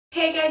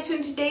guys, so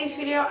in today's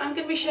video I'm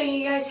going to be showing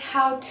you guys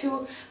how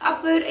to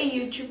upload a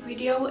YouTube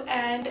video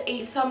and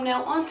a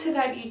thumbnail onto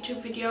that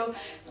YouTube video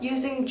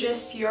using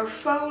just your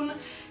phone.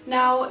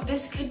 Now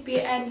this could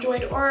be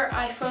Android or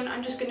iPhone.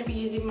 I'm just going to be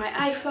using my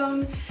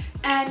iPhone.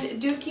 And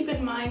do keep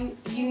in mind,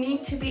 you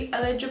need to be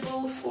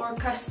eligible for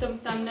custom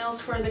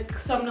thumbnails for the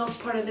thumbnails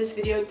part of this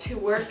video to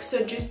work,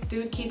 so just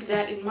do keep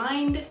that in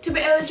mind. To be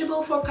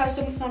eligible for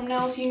custom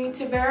thumbnails, you need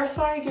to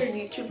verify your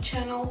YouTube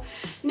channel.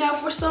 Now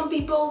for some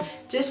people,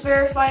 just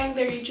verifying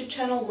their YouTube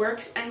channel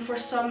works, and for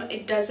some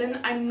it doesn't.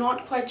 I'm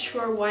not quite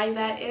sure why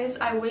that is.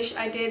 I wish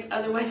I did,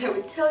 otherwise I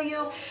would tell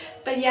you.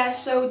 But yeah,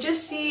 so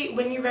just see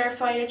when you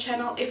verify your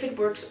channel if it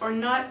works or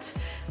not.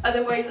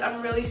 Otherwise,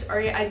 I'm really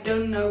sorry, I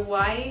don't know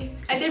why.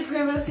 I did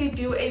previously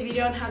do a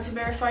video on how to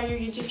verify your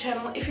YouTube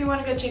channel. If you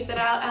want to go check that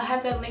out, I'll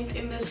have that linked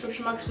in the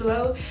description box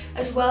below,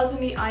 as well as in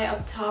the eye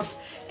up top.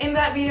 In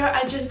that video,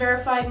 I just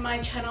verified my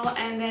channel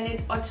and then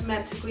it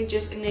automatically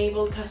just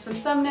enabled custom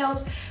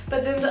thumbnails.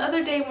 But then the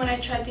other day when I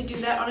tried to do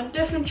that on a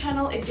different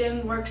channel, it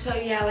didn't work. So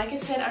yeah, like I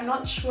said, I'm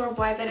not sure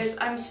why that is.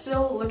 I'm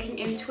still looking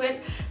into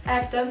it. I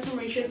have done some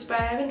research, but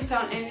I haven't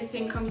found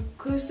anything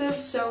conclusive.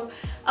 So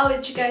I'll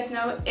let you guys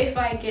know if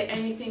I get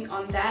anything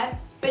on that.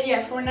 But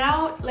yeah, for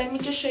now, let me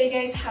just show you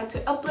guys how to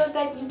upload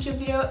that YouTube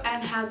video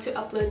and how to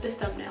upload the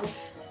thumbnail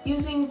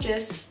using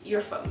just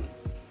your phone.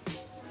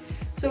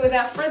 So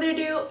without further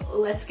ado,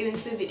 let's get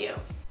into the video.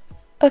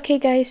 Okay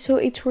guys, so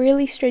it's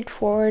really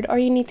straightforward. All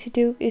you need to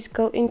do is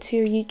go into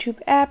your YouTube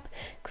app,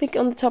 click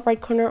on the top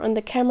right corner on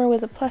the camera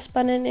with a plus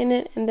button in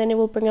it, and then it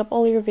will bring up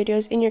all your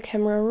videos in your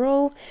camera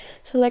roll.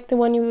 Select the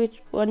one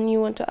you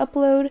want to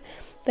upload,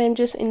 then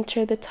just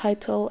enter the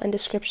title and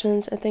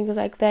descriptions and things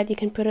like that. You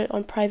can put it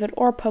on private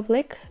or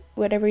public,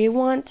 whatever you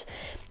want,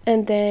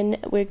 and then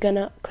we're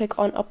gonna click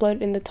on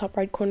upload in the top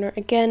right corner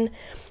again,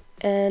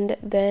 and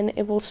then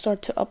it will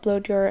start to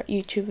upload your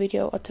YouTube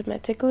video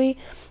automatically.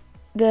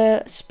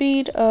 The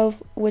speed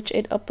of which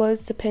it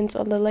uploads depends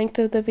on the length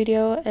of the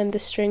video and the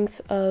strength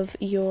of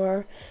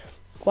your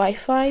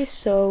Wi-Fi,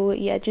 so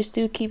yeah, just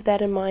do keep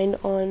that in mind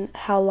on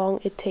how long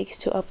it takes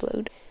to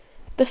upload.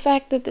 The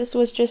fact that this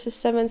was just a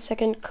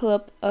 7-second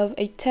clip of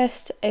a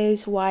test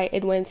is why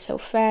it went so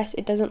fast.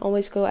 It doesn't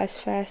always go as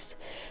fast,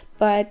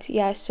 but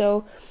yeah,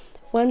 so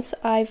once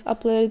I've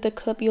uploaded the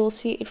clip, you'll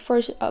see it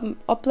first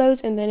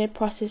uploads and then it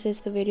processes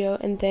the video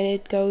and then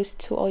it goes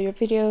to all your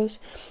videos.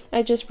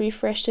 I just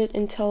refreshed it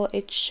until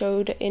it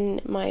showed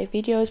in my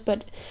videos,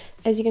 but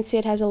as you can see,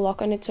 it has a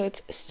lock on it, so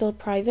it's still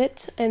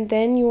private. And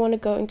then you want to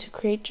go into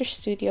Creator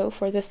Studio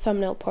for the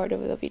thumbnail part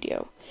of the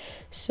video.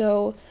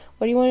 So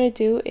what you want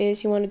to do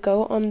is you want to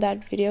go on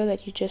that video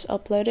that you just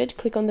uploaded,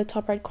 click on the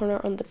top right corner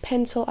on the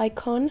pencil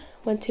icon.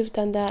 Once you've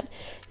done that,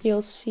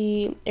 you'll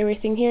see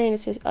everything here and it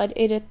says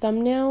edit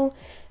thumbnail.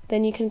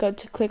 Then you can go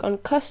to click on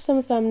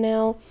custom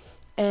thumbnail,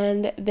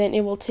 and then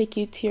it will take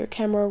you to your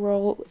camera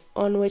roll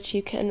on which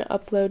you can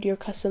upload your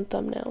custom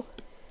thumbnail.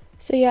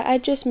 So yeah, I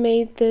just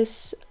made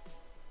this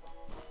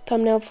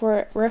thumbnail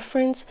for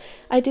reference.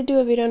 I did do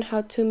a video on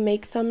how to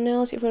make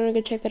thumbnails. If you want to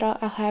go check that out,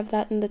 I'll have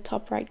that in the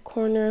top right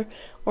corner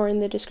or in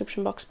the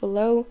description box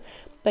below.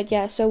 But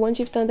yeah, so once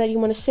you've done that, you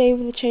want to save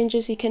the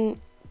changes. You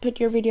can put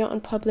your video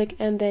on public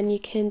and then you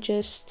can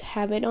just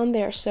have it on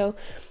there. So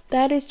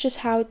that is just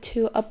how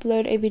to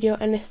upload a video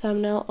and a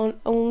thumbnail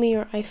on only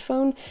your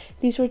iPhone.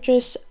 These were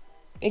just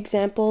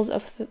examples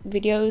of the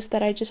videos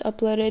that I just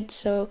uploaded,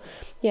 so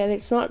yeah,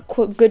 it's not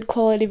good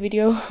quality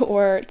video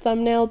or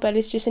thumbnail, but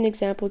it's just an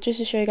example just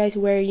to show you guys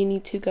where you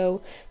need to go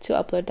to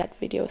upload that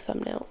video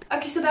thumbnail.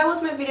 Okay, so that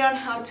was my video on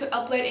how to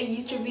upload a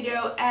YouTube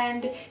video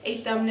and a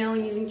thumbnail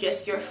using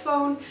just your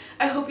phone.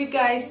 I hope you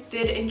guys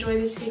did enjoy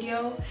this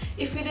video.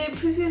 If you did,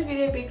 please give this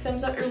video a big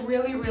thumbs up. It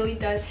really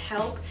does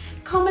help.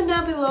 Comment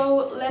down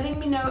below letting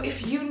me know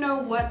if you know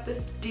what the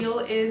deal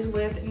is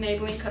with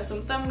enabling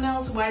custom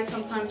thumbnails, why it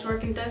sometimes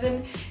works and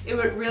doesn't. It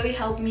would really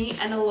help me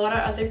and a lot of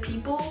other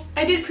people.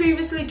 I did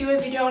previously do a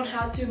video on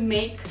how to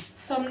make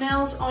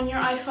thumbnails on your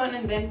iPhone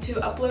and then to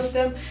upload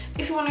them.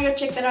 If you want to go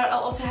check that out,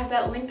 I'll also have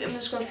that linked in the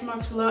description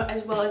box below,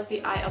 as well as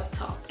the eye up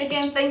top.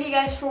 Again, thank you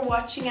guys for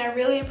watching. I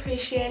really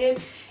appreciate it.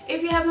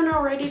 If you haven't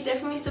already,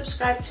 definitely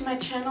subscribe to my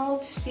channel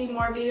to see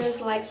more videos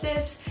like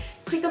this.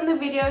 Click on the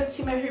video to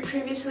see my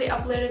previously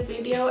uploaded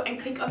video, and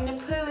click on the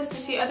playlist to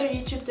see other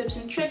YouTube tips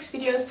and tricks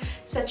videos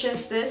such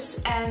as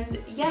this. And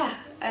yeah,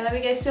 I love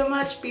you guys so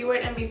much. Be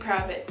weird and be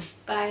proud of it.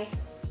 Bye.